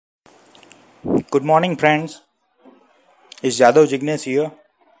Good morning, friends. Is Jadhav Jignesh here?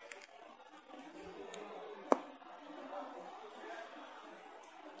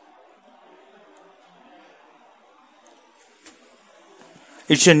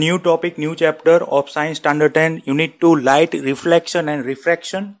 It's a new topic, new chapter of Science Standard 10, Unit 2, Light, Reflection and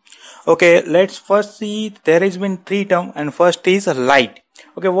Refraction. Okay, let's first see, there has been three terms and first is light.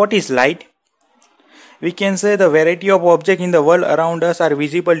 Okay, what is light? We can say the variety of objects in the world around us are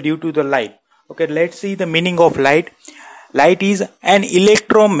visible due to the light. Okay, let's see the meaning of light. Light is an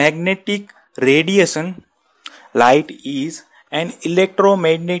electromagnetic radiation. Light is an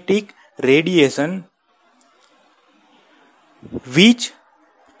electromagnetic radiation which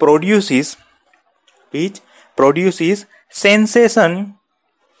produces sensation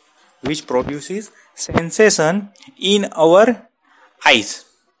in our eyes.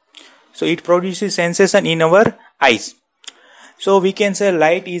 So it produces sensation in our eyes. So we can say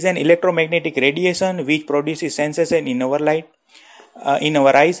light is an electromagnetic radiation which produces sensation in our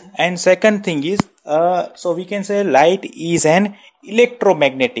eyes. And second thing is, so we can say light is an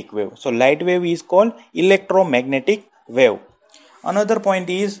electromagnetic wave. So light wave is called electromagnetic wave. Another point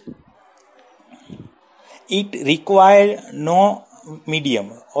is, it require no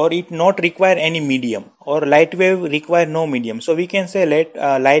medium, or it not require any medium, or light wave require no medium. So we can say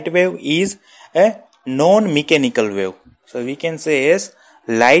light wave is a non-mechanical wave. So we can say as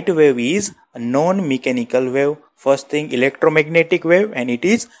light wave is a non-mechanical wave. First thing, electromagnetic wave, and it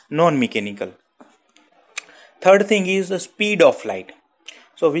is non-mechanical. Third thing is the speed of light.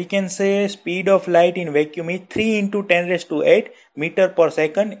 So we can say speed of light in vacuum is 3 into 10 raised to 8 meter per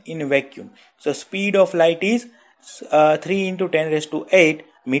second in vacuum. So speed of light is 3 into 10 raised to 8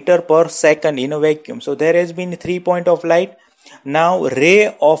 meter per second in a vacuum. So there has been 3 points of light. Now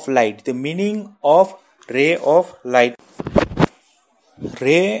ray of light. The meaning of ray of light.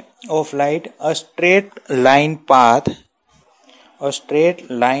 Ray of light, a straight line path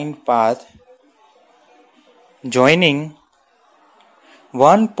joining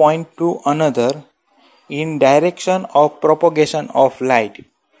one point to another in direction of propagation of light.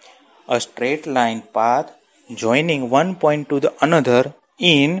 A straight line path joining one point to the another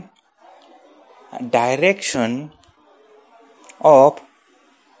in direction of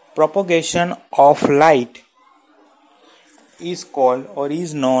propagation of light is called or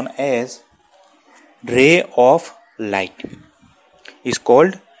is known as ray of light. Is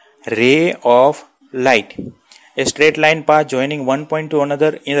called ray of light. A straight line path joining one point to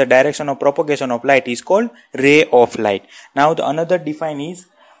another in the direction of propagation of light is called ray of light. Now the another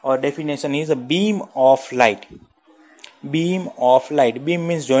definition is a beam of light. Beam of light. Beam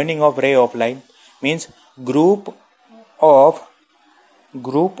means joining of ray of light, means group of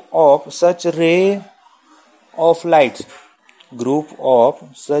such ray of lights. Group of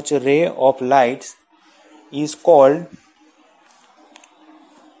such ray of lights is called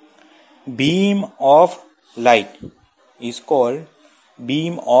beam of light. Is called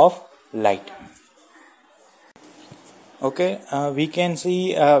beam of light. Okay, we can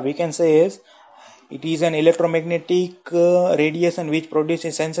say is it is an electromagnetic radiation which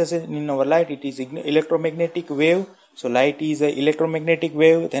produces sensation in our light. It is electromagnetic wave. So light is a electromagnetic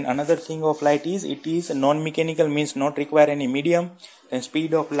wave. Then another thing of light is it is non-mechanical, means not require any medium. Then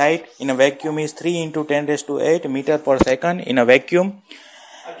speed of light in a vacuum is 3 into 10 raised to 8 meter per second in a vacuum.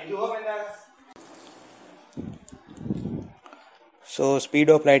 So speed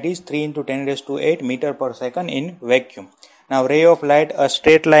of light is 3 into 10 raised to 8 meter per second in vacuum. Now ray of light, a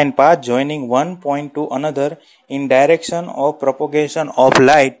straight line path joining one point to another in direction of propagation of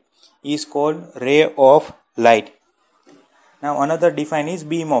light is called ray of light. Now another define is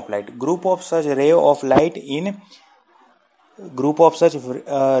beam of light. Group of such ray of light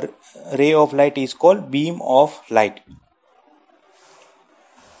is called beam of light.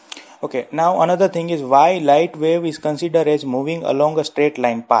 Okay, now another thing is why light wave is considered as moving along a straight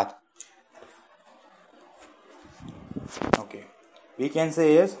line path. Okay, we can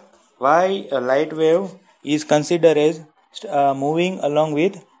say is why a light wave is considered as moving along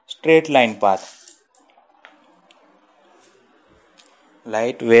with straight line path.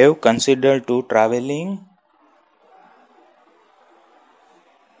 Light wave considered to traveling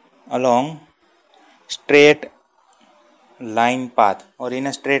along straight line path or in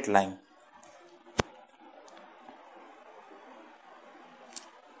a straight line.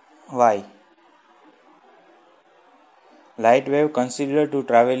 Why? Light wave considered to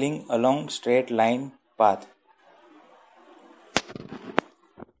traveling along straight line path.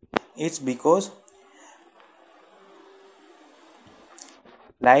 It's because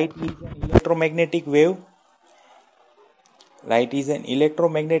light is an electromagnetic wave Light is an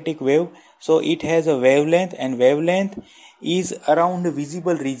electromagnetic wave, so it has a wavelength, and wavelength is around the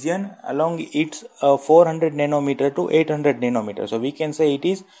visible region along its 400 nanometer to 800 nanometer. So we can say it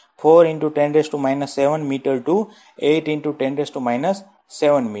is 4 into 10 raised to minus 7 meter to 8 into 10 raised to minus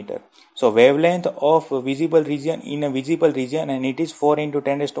 7 meter. So wavelength of visible region in a visible region, and it is 4 into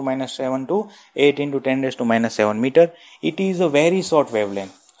 10 raised to minus 7 to 8 into 10 raised to minus 7 meter. It is a very short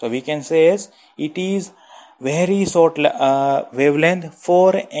wavelength. So we can say as it is very short wavelength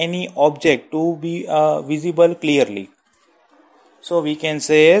for any object to be visible clearly. So we can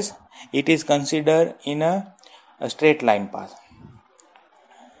say as it is considered in a straight line path.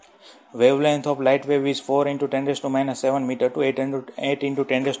 Wavelength of light wave is 4 into 10 raised to minus 7 meter to 8 into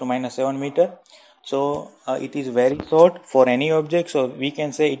 10 raised to minus 7 meter. So it is very short for any object. So we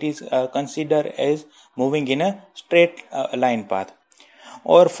can say it is considered as moving in a straight line path.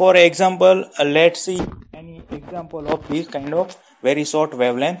 Or for example, let's see any example of this kind of very short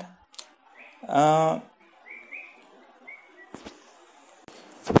wavelength.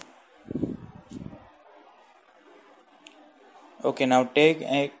 Okay, now take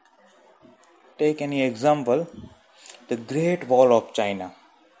any example. The Great Wall of China.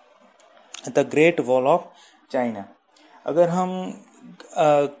 The Great Wall of China. अगर हम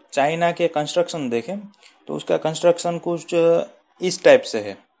China के construction देखें तो उसका construction कुछ इस type से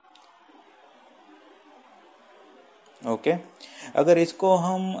है. ओके, अगर इसको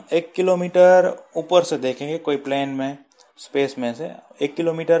हम 1 किलोमीटर ऊपर से देखेंगे कोई प्लेन में, स्पेस में से 1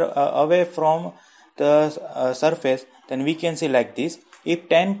 kilometre away from the surface, then we can see like this. If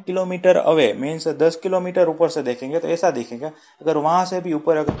 10 kilometre away means 10 kilometre ऊपर से देखेंगे तो ऐसा दिखेगा. अगर वहां से भी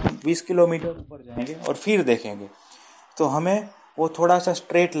ऊपर, अगर 20 किलोमीटर ऊपर जाएंगे और फिर देखेंगे तो हमें वो थोड़ा सा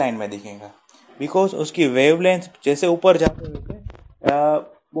स्ट्रेट लाइन में दिखेगा, बिकॉज उसकी वेवलेंथ जैसे ऊपर जाते हुए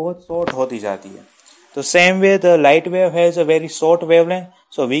बहुत शॉर्ट होती जाती है. तो same way the light wave has a very short wavelength,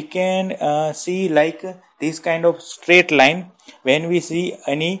 so we can see like this kind of straight line when we see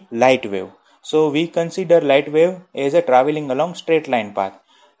any light wave. So we consider light wave as a traveling along straight line path.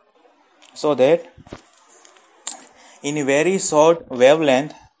 So that in a very short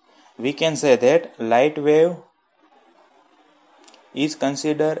wavelength, we can say that light wave is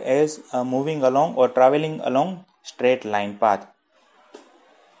considered as moving along or traveling along straight line path.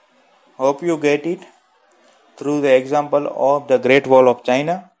 Hope you get it through the example of the Great Wall of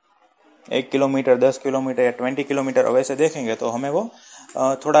China. 1 kilometre, 10 kilometre या 20 kilometre away से देखेंगे तो हमें वो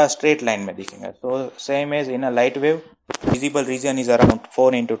थोड़ा straight line में दिखेंगे. तो same as in a light wave, visible region is around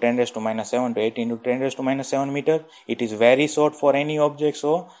 4 into 10 raised to minus 7 to 8 into 10 raised to minus 7 meter. It is very short for any object,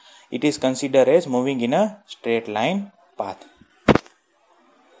 so it is considered as moving in a straight line path.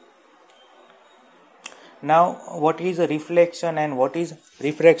 Now, what is a reflection and what is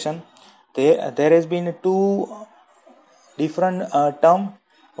refraction? There has been two different terms.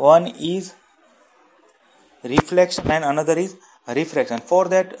 One is reflection and another is refraction. For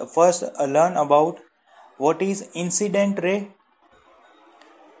that, first learn about what is incident ray,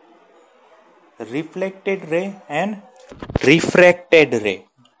 reflected ray and refracted ray.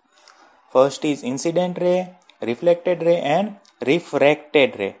 First is incident ray, reflected ray and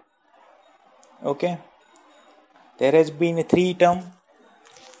refracted ray. Okay, there has been 3 terms: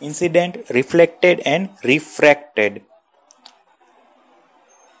 incident, reflected and refracted.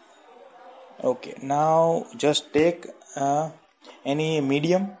 Okay, now just take any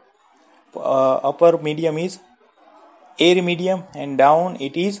medium. Upper medium is air medium and down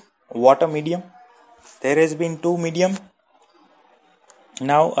it is water medium. There has been 2 medium.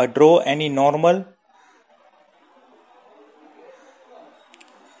 Now draw any normal.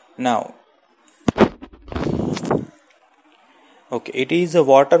 Now, okay, it is a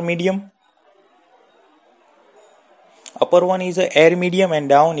water medium. Upper one is a air medium and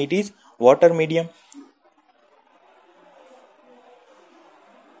down it is water medium.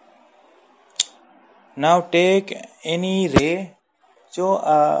 Now take any ray जो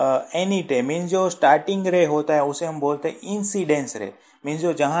any टे means जो starting रे होता है उसे हम बोलते हैं इंसिडेंस रे. मीन्स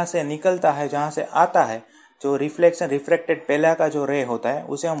जो जहाँ से निकलता है, जहाँ से आता है, जो रिफ्लेक्शन रिफ्रेक्टेड पहला का जो रे होता है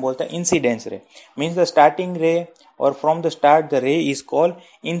उसे हम बोलते हैं इंसिडेंस रे. मीन्स द स्टार्टिंग रे और फ्रॉम द स्टार्ट द रे इज कॉल्ड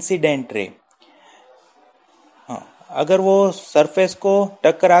इंसिडेंट रे. अगर वो सरफेस को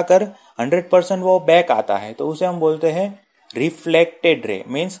टकरा कर 100% वो बैक आता है तो उसे हम बोलते हैं reflected ray.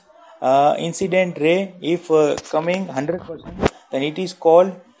 Means incident ray if coming 100% then it is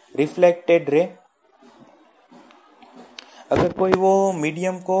called reflected ray. अगर कोई वो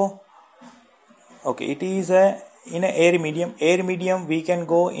मीडियम को okay, it is in a air medium. Air medium we can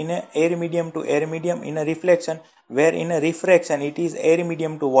go in a air medium to air medium in a reflection. where in a refraction it is air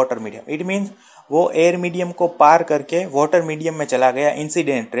medium to water medium. It means वो air medium को पार करके water medium में चला गया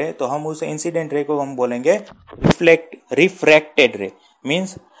incident ray, तो हम उस incident ray को हम बोलेंगे रिफ्रैक्टेड रे.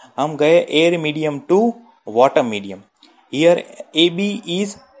 मीन्स हम गए air medium to water medium. Here AB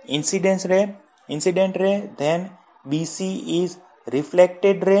is incidence ray, incident ray, then BC is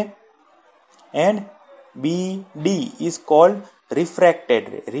reflected ray and BD is called refracted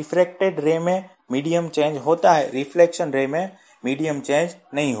ray. refracted ray में मीडियम चेंज होता है, reflection रे में मीडियम चेंज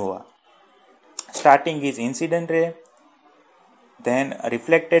नहीं हुआ. Starting is incident ray, then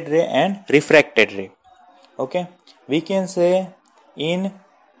reflected ray and refracted ray. Okay, we can say in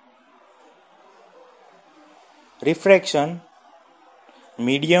refraction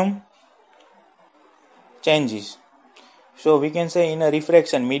medium changes. So we can say in a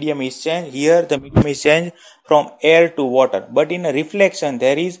refraction medium is changed. Here the medium is changed from air to water, but in a reflection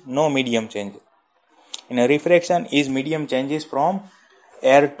there is no medium change. In a refraction is medium changes from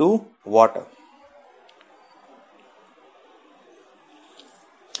air to water.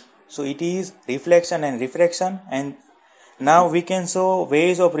 So it is reflection and refraction. And now we can show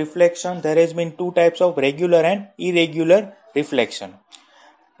ways of reflection. There has been two types of regular and irregular reflection.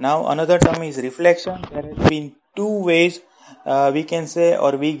 Now another term is reflection. There has been two ways we can say,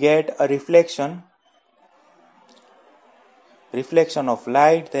 or we get a reflection of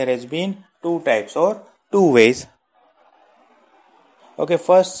light. There has been two types or two ways. Okay,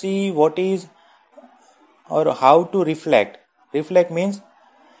 first see what is or how to reflect. Reflect means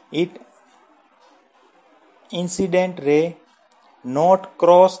it incident ray not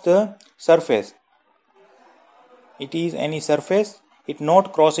cross the surface. It is any surface, it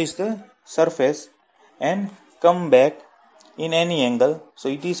not crosses the surface and come back in any angle. So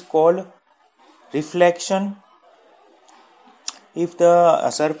it is called reflection. If the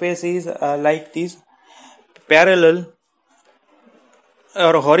surface is like this, parallel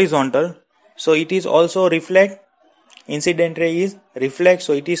or horizontal, so it is also reflect. Incident ray is reflect,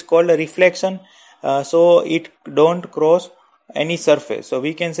 so it is called a reflection. So it don't cross any surface, so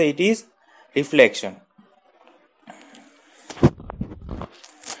we can say it is reflection.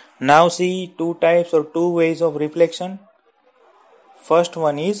 Now see two types or two ways of reflection. First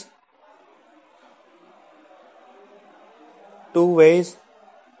one is two ways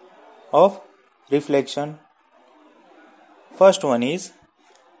of reflection. First one is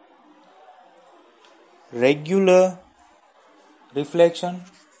regular reflection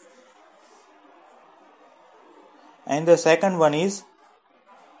and the second one is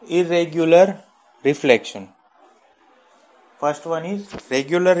irregular reflection. First one is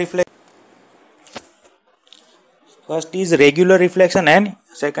regular reflection. First is regular reflection and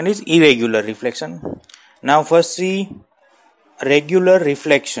second is irregular reflection. Now first see regular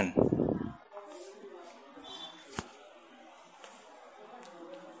reflection.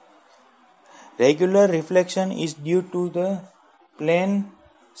 Regular reflection is due to the plane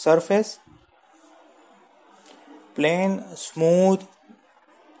surface, plane, smooth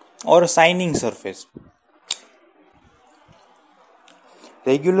or shining surface.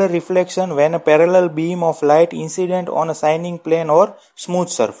 Regular reflection when a parallel beam of light incident on a shining plane or smooth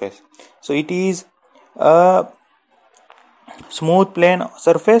surface. So it is a smooth plane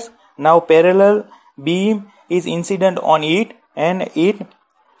surface. Now parallel beam is incident on it and it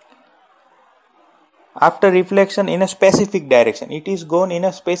after reflection in a specific direction. It is gone in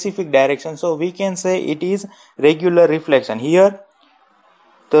a specific direction. So we can say it is regular reflection. Here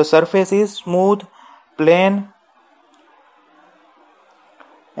the surface is smooth, plane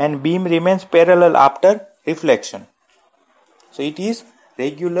and beam remains parallel after reflection. So it is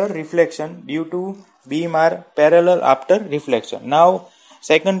regular reflection due to beam are parallel after reflection. Now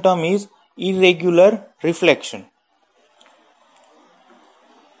second term is irregular reflection.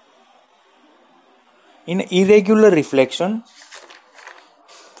 In irregular reflection,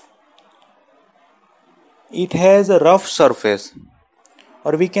 it has a rough surface,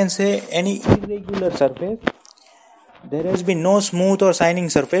 or we can say any irregular surface. There has been no smooth or shining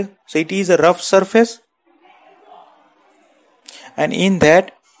surface, so it is a rough surface, and in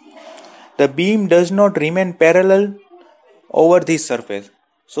that the beam does not remain parallel over this surface.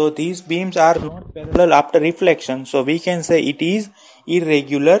 So these beams are not parallel after reflection, so we can say it is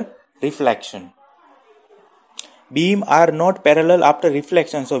irregular reflection. Beam are not parallel after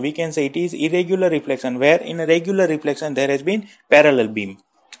reflection, so we can say it is irregular reflection, where in a regular reflection there has been parallel beam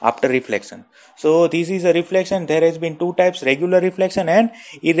after reflection. So this is a reflection. There has been two types, regular reflection and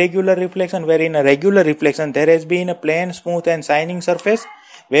irregular reflection, where in a regular reflection there has been a plane, smooth and shining surface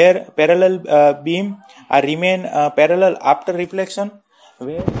where parallel beam remain parallel after reflection,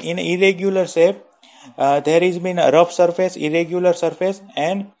 where in irregular shape there is been a rough surface, irregular surface,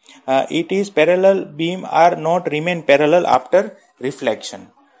 and it is parallel beam are not remain parallel after reflection.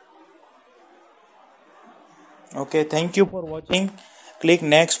 Okay, thank you for watching. Click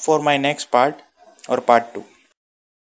next for my next part or part 2.